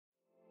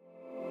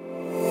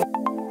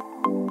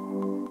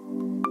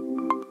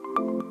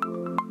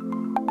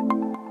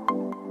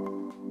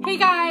Hey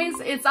guys,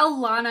 it's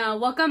Alana.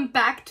 Welcome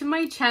back to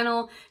my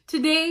channel.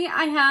 Today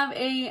I have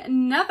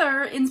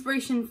another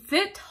Inspiration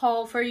Fit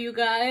haul for you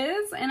guys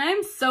and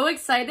I'm so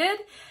excited.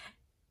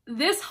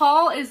 This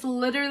haul is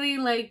literally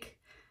like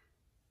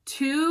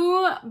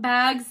 2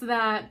 bags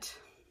that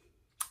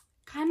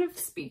kind of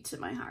speak to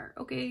my heart,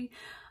 okay?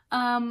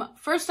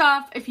 First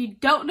off, if you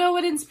don't know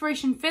what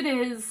Inspiration Fit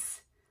is,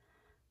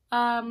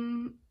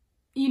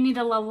 you need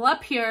to level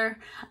up here.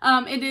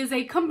 It is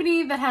a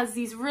company that has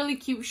these really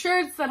cute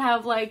shirts that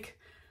have like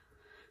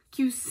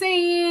cute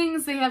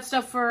sayings. They have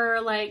stuff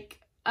for like,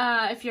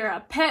 if you're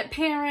a pet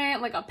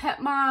parent, like a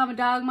pet mom, a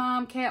dog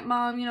mom, cat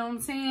mom, you know what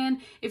I'm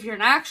saying? If you're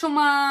an actual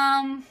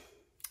mom,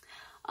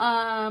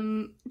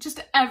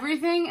 just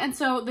everything. And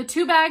so the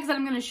 2 bags that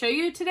I'm going to show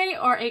you today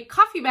are a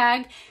coffee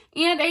bag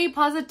and a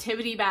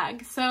positivity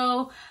bag.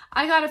 So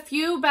I got a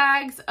few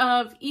bags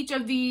of each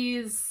of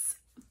these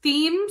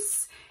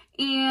themes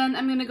and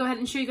I'm going to go ahead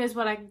and show you guys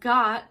what I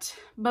got.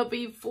 But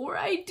before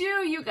I do,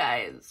 you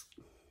guys,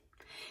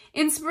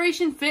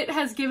 Inspiration Fit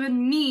has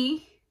given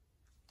me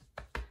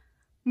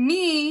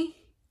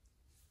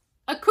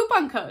a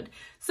coupon code.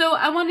 So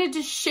I wanted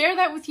to share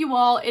that with you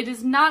all. It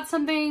is not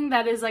something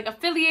that is like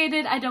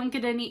affiliated. I don't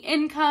get any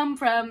income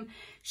from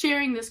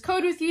sharing this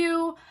code with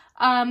you.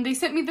 They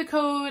sent me the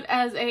code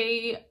as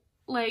a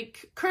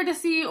like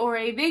courtesy or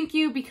a thank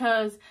you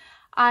because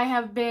I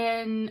have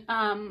been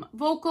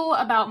vocal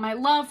about my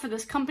love for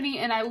this company,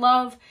 and I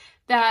love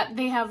that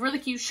they have really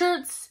cute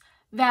shirts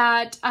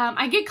that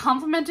I get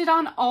complimented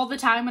on all the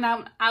time when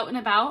I'm out and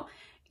about.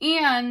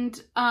 And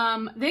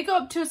they go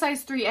up to a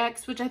size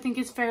 3X, which I think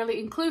is fairly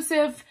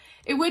inclusive.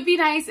 It would be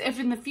nice if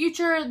in the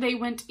future they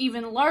went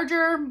even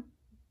larger,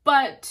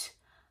 but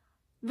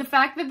the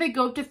fact that they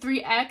go up to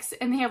 3X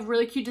and they have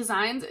really cute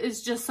designs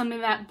is just something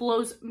that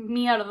blows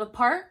me out of the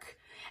park.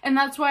 And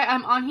that's why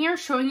I'm on here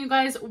showing you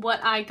guys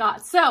what I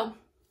got. So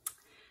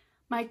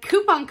my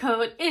coupon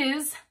code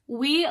is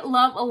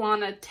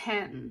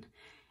WeLoveAlana10.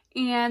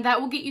 And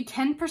that will get you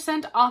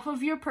 10% off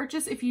of your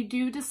purchase if you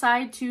do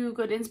decide to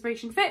go to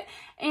Inspiration Fit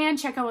and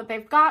check out what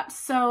they've got.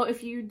 So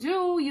if you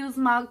do, use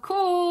my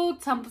code,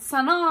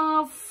 10%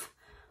 off.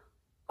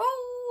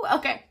 Oh,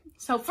 okay.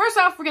 So first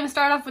off, we're going to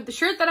start off with the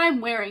shirt that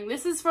I'm wearing.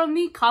 This is from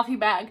the coffee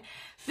bag.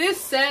 This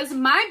says,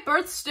 my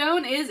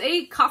birthstone is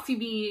a coffee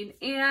bean.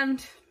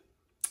 And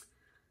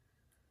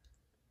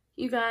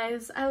you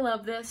guys, I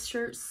love this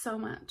shirt so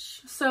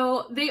much.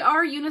 So they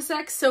are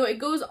unisex, so it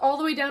goes all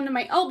the way down to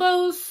my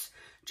elbows.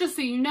 Just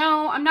so you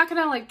know, I'm not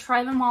gonna like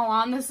try them all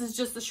on. This is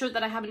just the shirt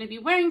that I happen to be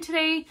wearing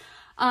today.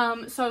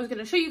 So I was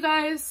gonna show you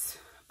guys.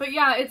 But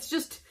yeah, it's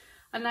just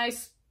a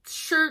nice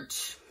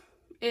shirt.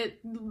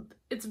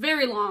 It's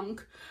very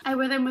long. I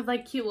wear them with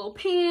like cute little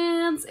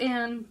pants,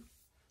 and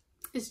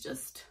it's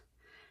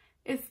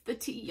the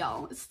tea,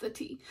 y'all. It's the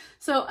tea.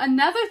 So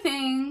another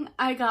thing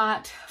I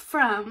got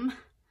from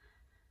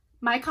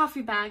my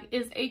coffee bag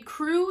is a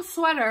crew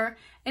sweater,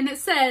 and it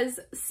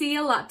says "See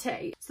a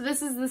latte." So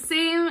this is the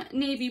same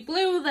navy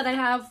blue that I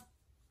have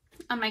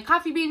on my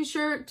coffee bean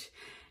shirt,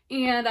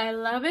 and I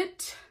love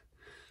it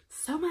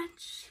so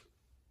much.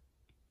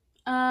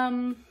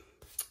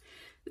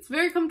 It's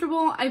very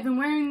comfortable. I've been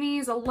wearing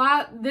these a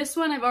lot. This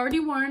one I've already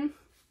worn.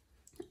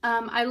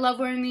 I love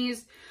wearing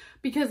these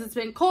because it's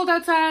been cold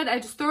outside. I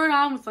just throw it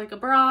on with like a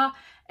bra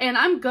and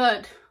I'm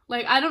good.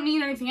 Like, I don't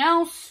need anything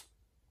else.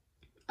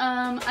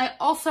 I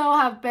also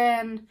have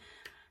been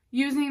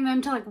using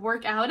them to like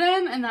work out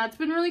in, and that's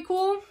been really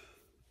cool.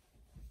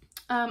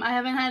 I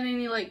haven't had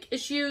any like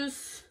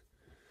issues.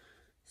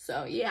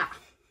 So yeah.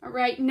 All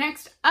right,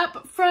 next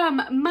up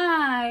from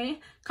my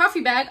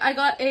coffee bag, I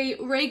got a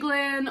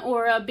raglan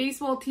or a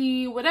baseball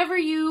tee, whatever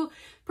you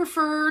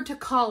prefer to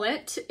call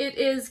it. It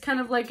is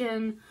kind of like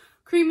an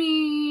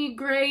creamy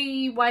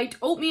gray white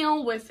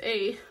oatmeal with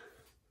a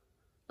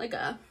like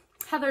a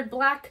heathered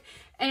black.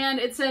 And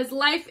it says,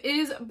 "Life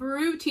is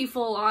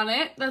Brutiful" on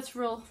it. It's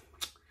real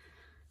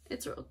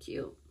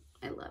cute.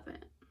 I love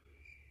it.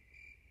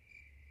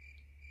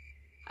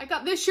 I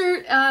got this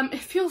shirt. It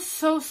feels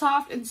so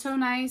soft and so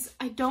nice.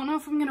 I don't know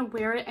if I'm going to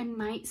wear it. I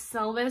might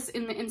sell this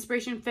in the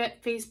Inspiration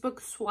Fit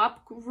Facebook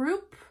swap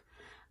group.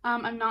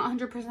 I'm not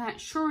 100%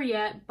 sure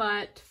yet,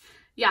 but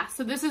yeah.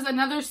 So this is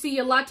another See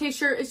a Latte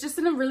shirt. It's just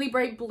in a really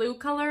bright blue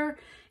color.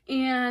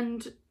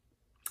 And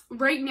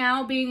right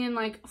now, being in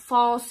like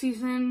fall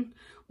season,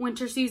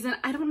 winter season,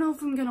 I don't know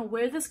if I'm gonna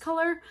wear this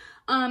color.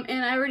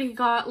 And I already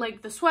got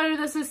like the sweater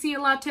that says "See a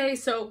Latte."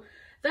 So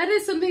that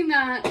is something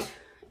that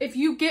if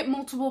you get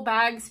multiple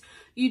bags,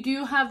 you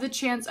do have the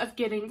chance of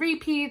getting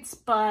repeats,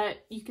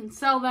 but you can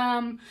sell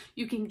them,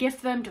 you can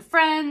gift them to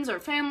friends or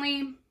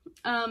family.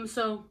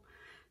 So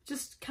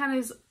just kind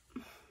of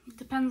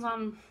depends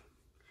on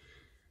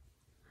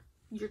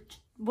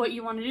what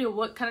you want to do,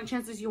 what kind of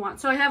chances you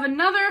want. So I have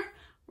another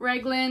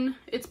raglan.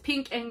 It's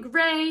pink and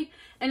gray,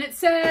 and it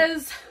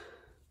says,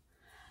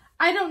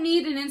 "I don't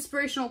need an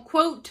inspirational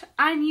quote,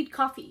 I need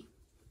coffee."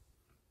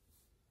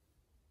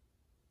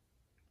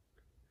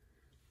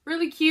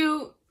 Really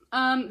cute.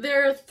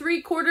 They're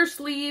 3/4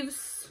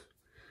 sleeves.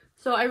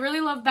 So I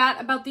really love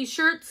that about these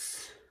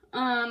shirts.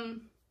 I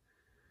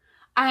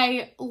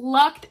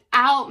lucked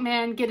out,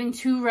 man, getting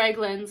 2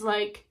 Reglans.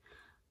 Like,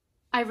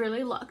 I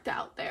really lucked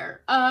out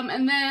there.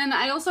 And then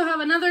I also have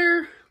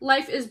another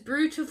Life is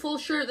Beautiful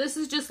shirt. This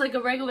is just like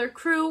a regular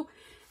crew.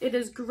 It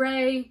is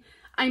gray.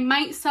 I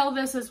might sell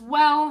this as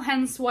well,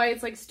 hence why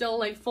it's like still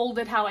like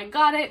folded how I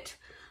got it.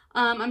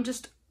 I'm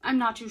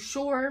not too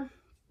sure.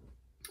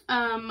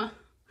 I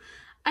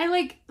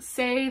like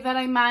say that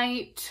I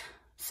might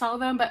sell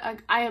them, but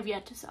I have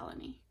yet to sell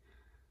any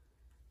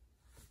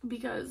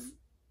because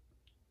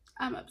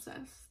I'm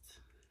obsessed.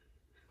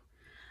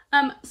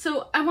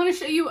 So I want to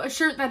show you a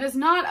shirt that is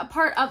not a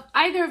part of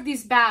either of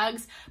these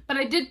bags, but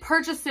I did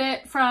purchase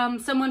it from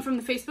someone from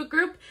the Facebook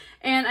group,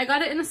 and I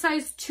got it in a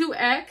size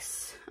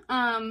 2X.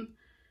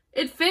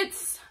 It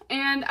fits,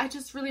 and I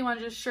just really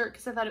wanted a shirt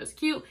because I thought it was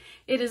cute.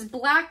 It is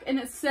black, and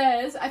it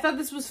says, I thought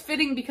this was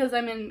fitting because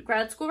I'm in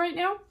grad school right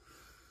now.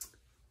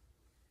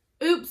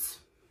 Oops,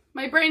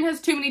 my brain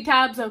has too many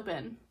tabs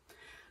open.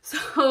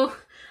 So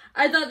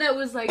I thought that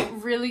was like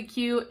really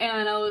cute,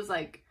 and I was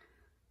like,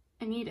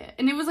 I need it.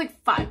 And it was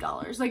like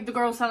 $5. Like the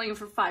girl was selling it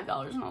for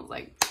 $5, and I was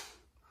like,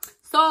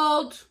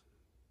 sold.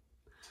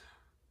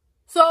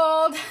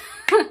 Sold.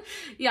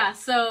 Yeah,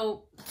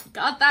 so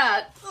got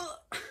that. Ugh.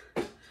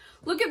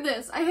 Look at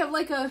this. I have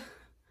like a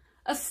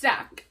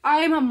stack.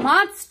 I am a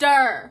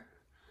monster.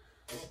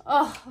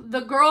 Oh, the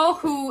girl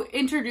who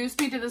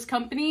introduced me to this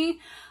company,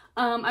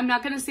 I'm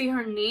not gonna say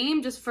her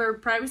name just for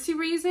privacy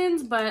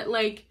reasons, but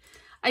like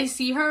I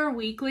see her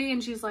weekly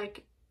and she's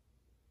like,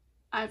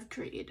 I've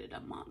created a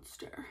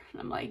monster.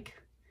 And I'm like,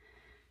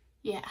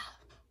 yeah,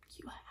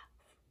 you have.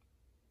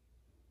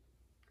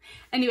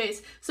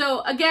 Anyways,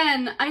 so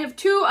again, I have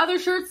 2 other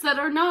shirts that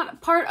are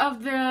not part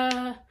of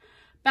the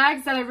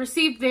bags that I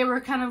received. They were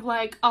kind of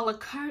like a la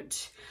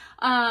carte.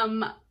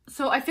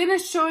 So I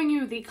finished showing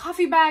you the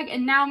coffee bag,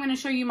 and now I'm going to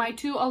show you my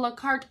 2 a la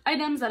carte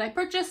items that I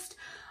purchased.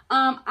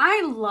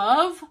 I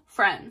love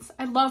Friends.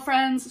 I love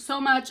Friends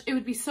so much. It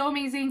would be so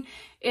amazing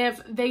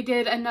if they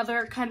did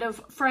another kind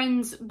of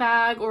Friends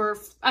bag, or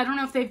I don't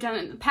know if they've done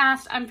it in the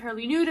past. I'm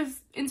fairly new to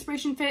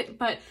Inspiration.fit,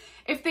 but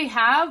if they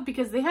have,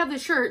 because they have the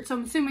shirt, so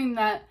I'm assuming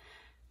that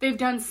they've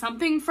done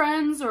something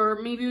Friends, or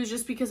maybe it was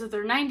just because of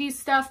their 90s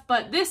stuff,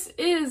 but this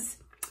is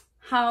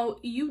how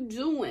you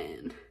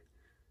doing.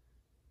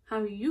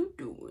 How you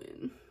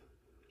doing?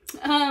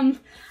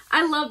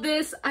 I love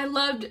this. I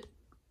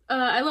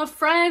love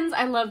Friends.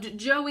 I loved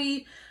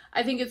Joey.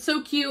 I think it's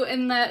so cute,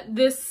 and that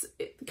this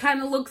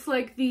kind of looks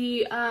like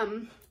the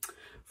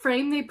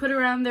frame they put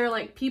around their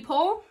like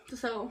peephole.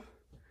 So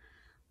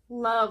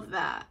love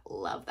that.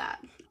 Love that.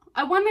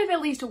 I wanted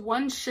at least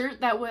one shirt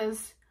that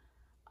was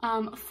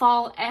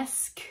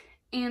fall-esque,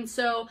 and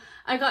so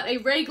I got a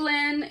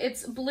Raglan.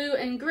 It's blue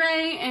and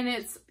gray, and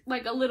it's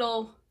like a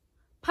little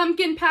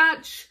pumpkin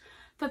patch.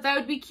 Thought that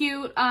would be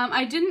cute.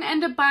 I didn't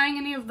end up buying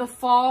any of the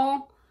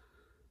fall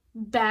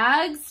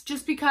bags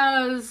just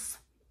because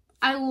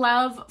I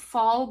love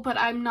fall, but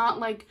I'm not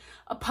like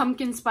a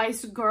pumpkin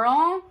spice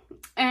girl,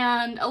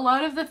 and a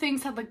lot of the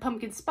things had like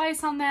pumpkin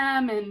spice on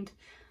them and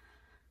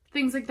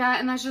things like that,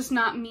 and that's just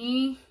not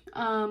me.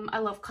 I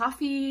love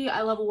coffee,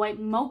 I love a white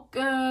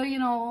mocha, you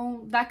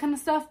know, that kind of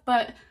stuff,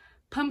 but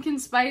pumpkin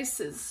spice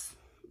it's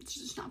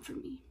just not for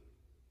me.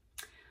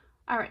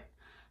 All right,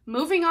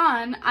 moving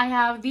on, I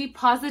have the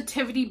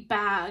Positivity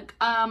bag.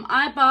 I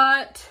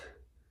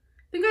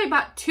think I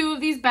bought 2 of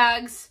these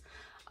bags,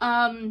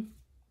 and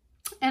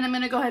I'm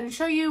going to go ahead and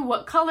show you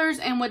what colors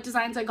and what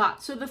designs I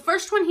got. So the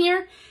first one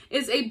here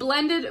is a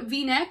blended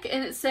v-neck,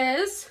 and it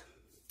says,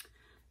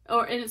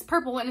 and it's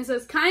purple, and it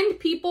says, kind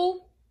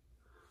people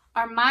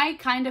are my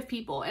kind of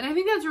people. And I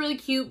think that's really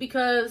cute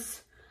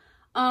because,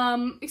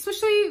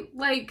 especially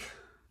like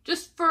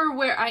just for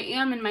where I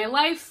am in my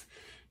life,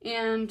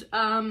 and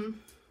how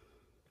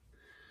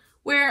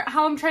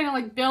I'm trying to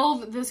like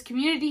build this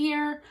community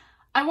here.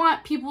 I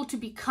want people to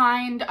be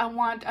kind. I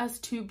want us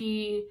to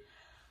be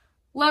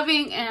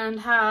loving and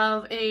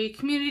have a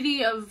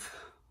community of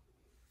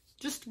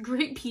just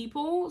great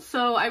people.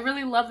 So I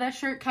really love that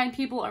shirt. Kind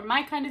people are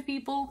my kind of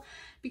people,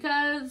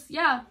 because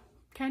yeah,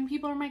 kind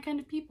people are my kind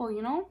of people,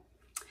 you know?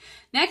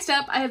 Next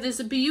up, I have this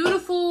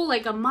beautiful,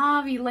 like a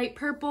mauve-y light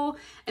purple,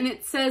 and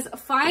it says,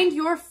 find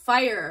your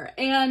fire.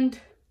 And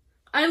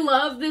I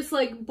love this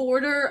like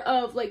border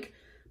of like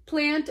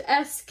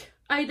plant-esque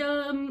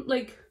item,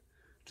 like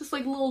just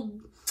like little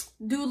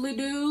doodly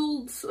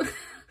doodles.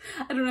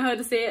 I don't know how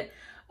to say it.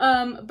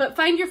 But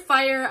find your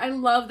fire. I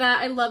love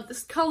that. I love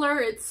this color.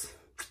 It's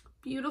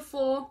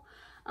beautiful.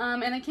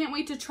 And I can't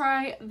wait to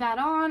try that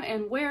on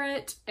and wear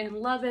it and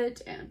love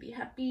it and be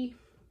happy.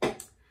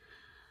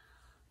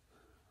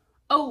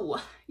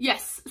 Oh,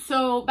 yes.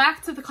 So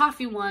back to the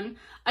coffee one.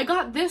 I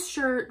got this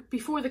shirt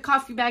before the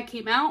coffee bag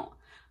came out,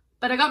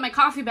 but I got my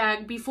coffee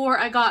bag before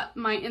I got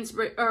my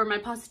my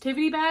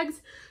Positivity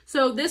bags.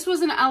 So this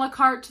was an a la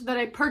carte that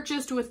I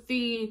purchased with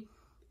the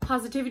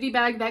Positivity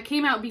bag that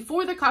came out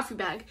before the coffee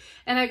bag.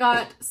 And I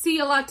got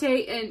Cia Latte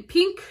in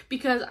pink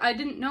because I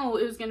didn't know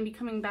it was going to be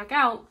coming back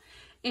out.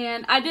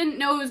 And I didn't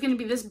know it was going to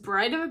be this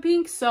bright of a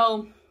pink.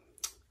 So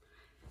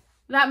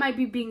that might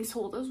be being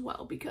sold as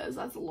well because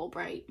that's a little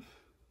bright.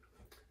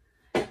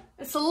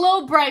 It's a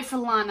little bright for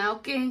Lana,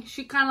 okay?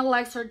 She kind of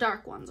likes her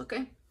dark ones,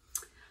 okay?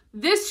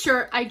 This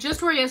shirt I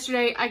just wore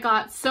yesterday. I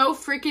got so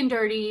freaking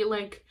dirty.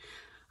 Like,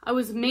 I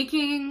was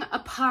making a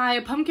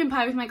pumpkin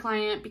pie with my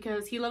client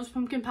because he loves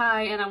pumpkin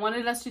pie and I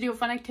wanted us to do a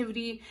fun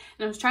activity.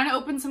 And I was trying to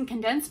open some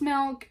condensed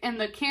milk and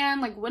the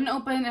can like wouldn't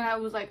open, and I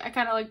was like, I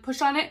kind of like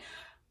pushed on it.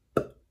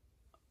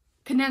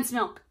 Condensed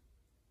milk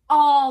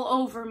all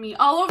over me,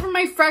 all over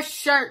my fresh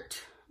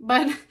shirt.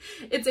 But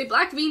it's a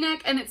black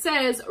v-neck and it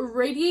says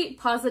radiate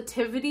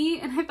positivity,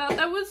 and I thought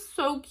that was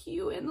so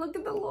cute. And look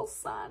at the little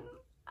sun.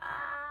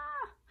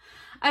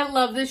 I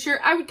love this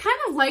shirt. I would kind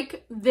of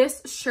like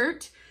this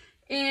shirt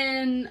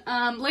in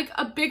like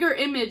a bigger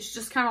image,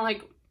 just kind of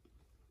like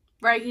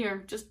right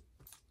here, just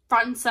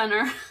front and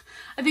center.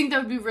 I think that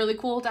would be really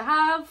cool to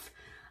have.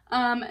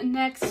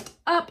 Next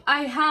up,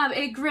 I have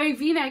a gray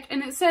v-neck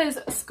and it says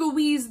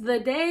squeeze the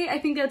day. I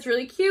think that's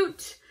really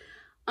cute.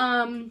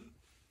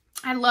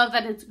 I love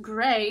that it's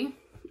gray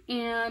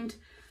and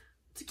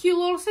it's a cute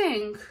little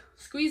thing.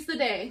 Squeeze the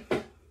day.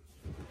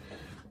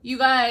 You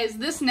guys,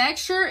 this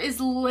next shirt is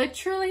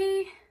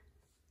literally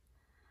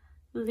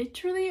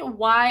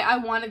why I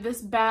wanted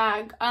this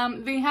bag.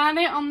 They had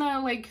it on the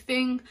like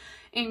thing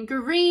in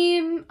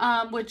green,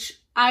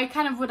 which I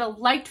kind of would have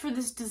liked for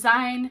this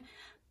design,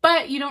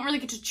 but you don't really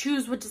get to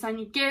choose what design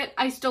you get.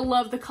 I still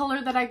love the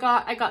color that I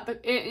got. I got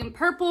it in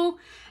purple,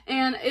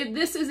 and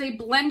this is a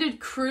blended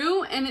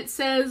crew, and it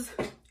says,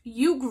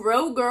 "You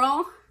grow,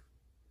 girl."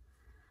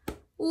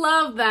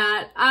 Love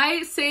that.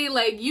 I say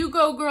like, you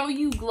go, girl,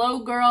 you glow,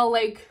 girl,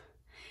 like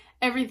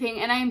everything.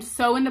 And I am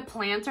so into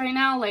plants right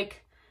now.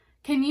 Like,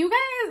 can you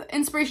guys,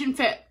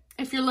 Inspiration.fit,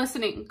 if you're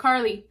listening,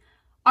 Carly,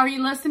 are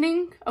you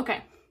listening?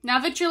 Okay, now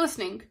that you're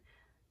listening,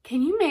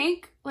 can you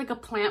make like a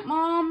plant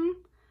mom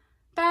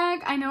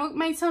bag? I know it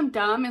might sound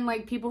dumb and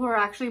like people who are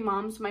actually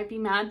moms might be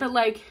mad, but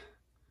like,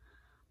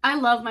 I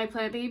love my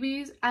plant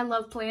babies. I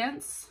love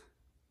plants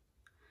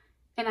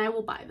and I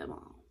will buy them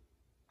all.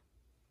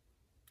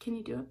 Can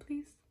you do it,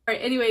 please? All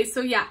right, anyway, so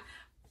yeah,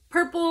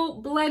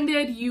 purple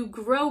blended, you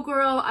grow,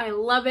 girl. I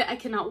love it. I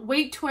cannot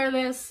wait to wear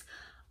this.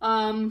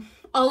 All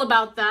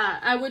about that.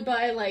 I would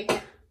buy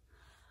like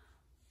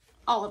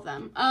all of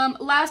them.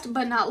 Last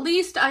but not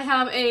least, I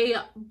have a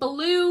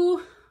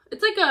blue.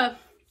 It's like a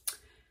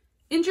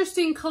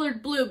interesting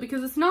colored blue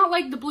because it's not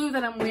like the blue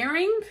that I'm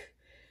wearing.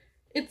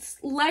 It's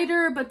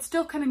lighter, but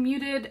still kind of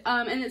muted.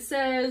 And it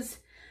says,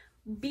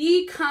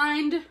 be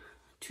kind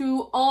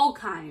to all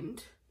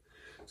kind.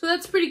 So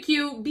that's pretty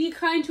cute. Be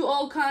kind to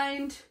all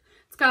kind.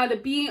 It's got a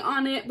bee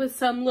on it with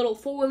some little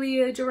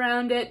foliage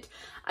around it.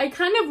 I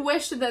kind of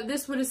wish that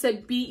this would have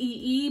said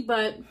BEE,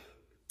 but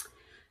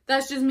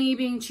that's just me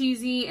being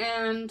cheesy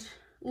and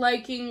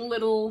liking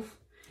little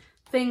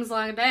things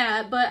like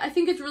that. But I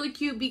think it's really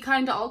cute. Be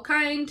kind to all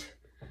kind.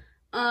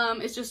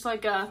 It's just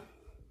like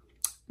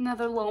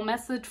another little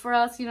message for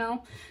us, you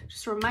know,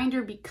 just a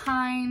reminder, be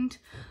kind.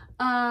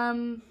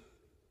 And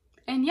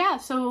yeah,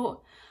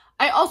 so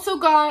I also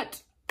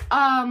got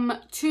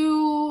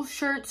 2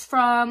 shirts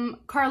from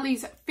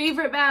Carly's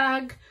favorite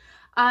bag.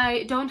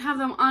 I don't have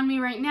them on me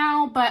right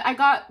now, but I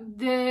got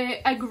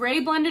a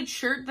gray blended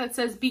shirt that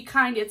says be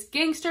kind, it's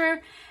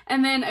gangster,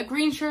 and then a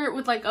green shirt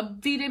with like a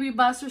VW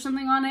bus or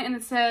something on it, and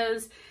it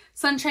says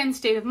sunshine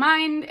state of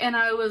mind. And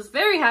I was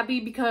very happy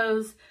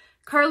because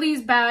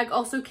Carly's bag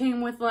also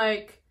came with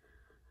like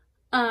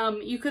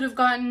you could have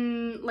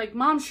gotten like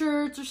mom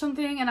shirts or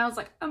something, and I was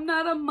like, I'm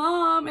not a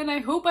mom and I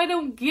hope I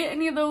don't get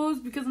any of those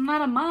because I'm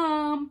not a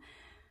mom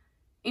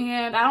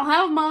and I don't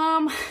have a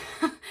mom.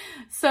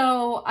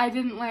 So I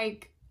didn't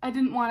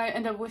want to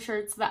end up with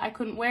shirts that I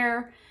couldn't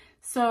wear.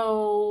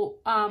 So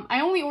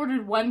I only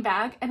ordered 1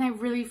 bag and I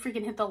really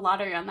freaking hit the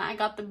lottery on that. I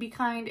got the Be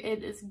Kind,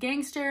 it is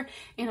gangster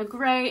in a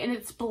gray and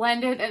it's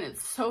blended and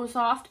it's so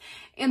soft.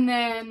 And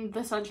then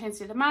the Sunshine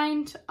State of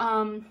Mind.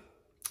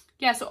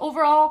 Yeah, so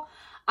overall,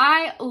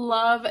 I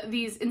love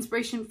these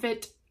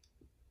Inspiration.fit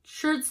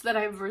shirts that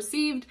I've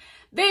received.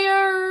 They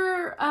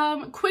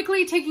are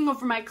quickly taking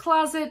over my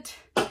closet.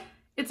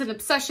 It's an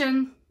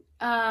obsession.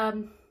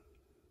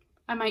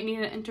 I might need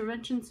an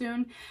intervention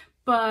soon,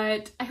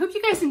 but I hope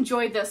you guys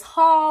enjoyed this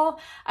haul.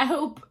 I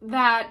hope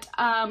that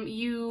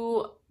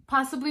you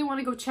possibly want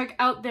to go check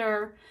out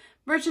their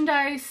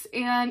merchandise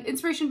and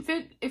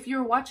Inspiration.fit. If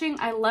you're watching,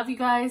 I love you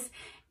guys.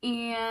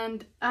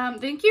 And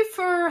thank you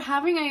for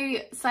having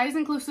a size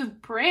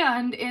inclusive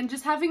brand and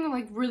just having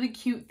like really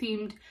cute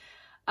themed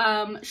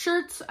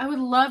shirts. I would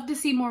love to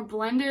see more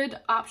blended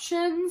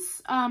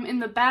options in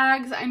the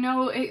bags. I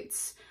know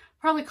it's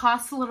probably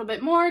costs a little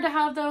bit more to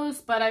have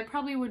those, but I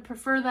probably would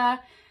prefer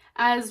that,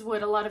 as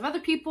would a lot of other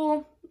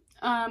people.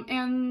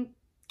 And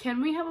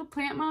can we have a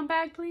plant mom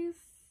bag, please?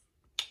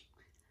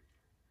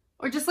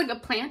 Or just like a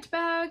plant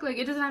bag? Like,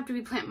 it doesn't have to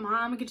be plant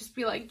mom. It could just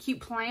be like cute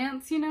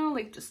plants, you know,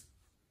 like just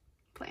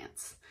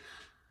plants.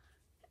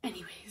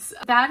 Anyways,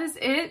 that is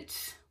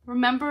it.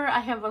 Remember,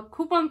 I have a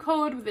coupon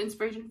code with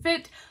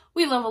Inspiration.fit.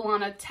 We love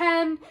Alana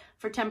 10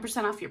 for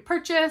 10% off your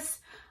purchase.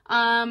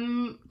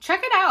 Check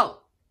it out.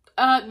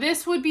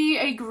 this would be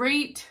a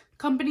great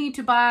company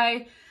to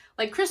buy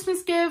like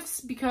Christmas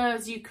gifts,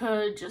 because you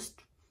could just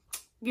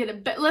get a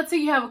bit. Let's say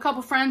you have a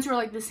couple friends who are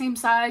like the same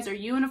size, or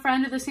you and a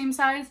friend are the same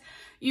size.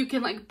 You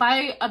can like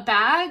buy a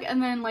bag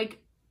and then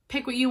like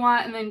pick what you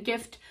want and then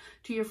gift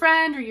to your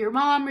friend or your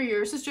mom or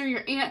your sister,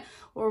 your aunt,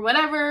 or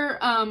whatever.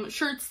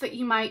 Shirts that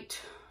you might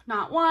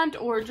not want,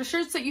 or just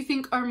shirts that you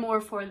think are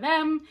more for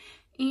them.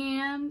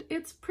 And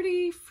it's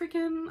pretty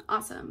freaking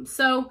awesome.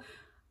 So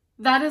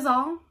that is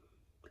all.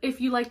 If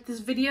you liked this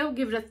video,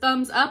 give it a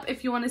thumbs up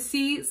if you want to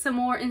see some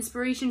more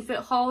Inspiration Fit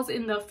hauls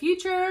in the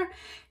future.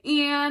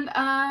 And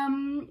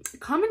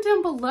comment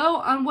down below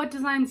on what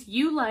designs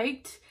you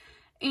liked.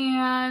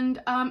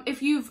 And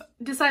if you've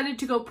decided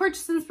to go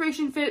purchase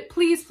Inspiration Fit,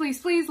 please,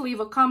 please, please leave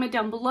a comment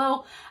down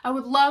below. I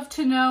would love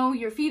to know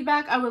your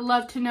feedback. I would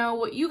love to know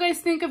what you guys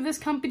think of this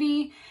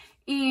company.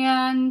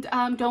 And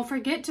don't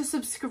forget to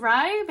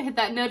subscribe, hit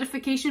that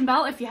notification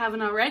bell if you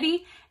haven't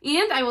already.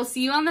 And I will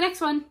see you on the next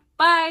one.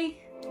 Bye!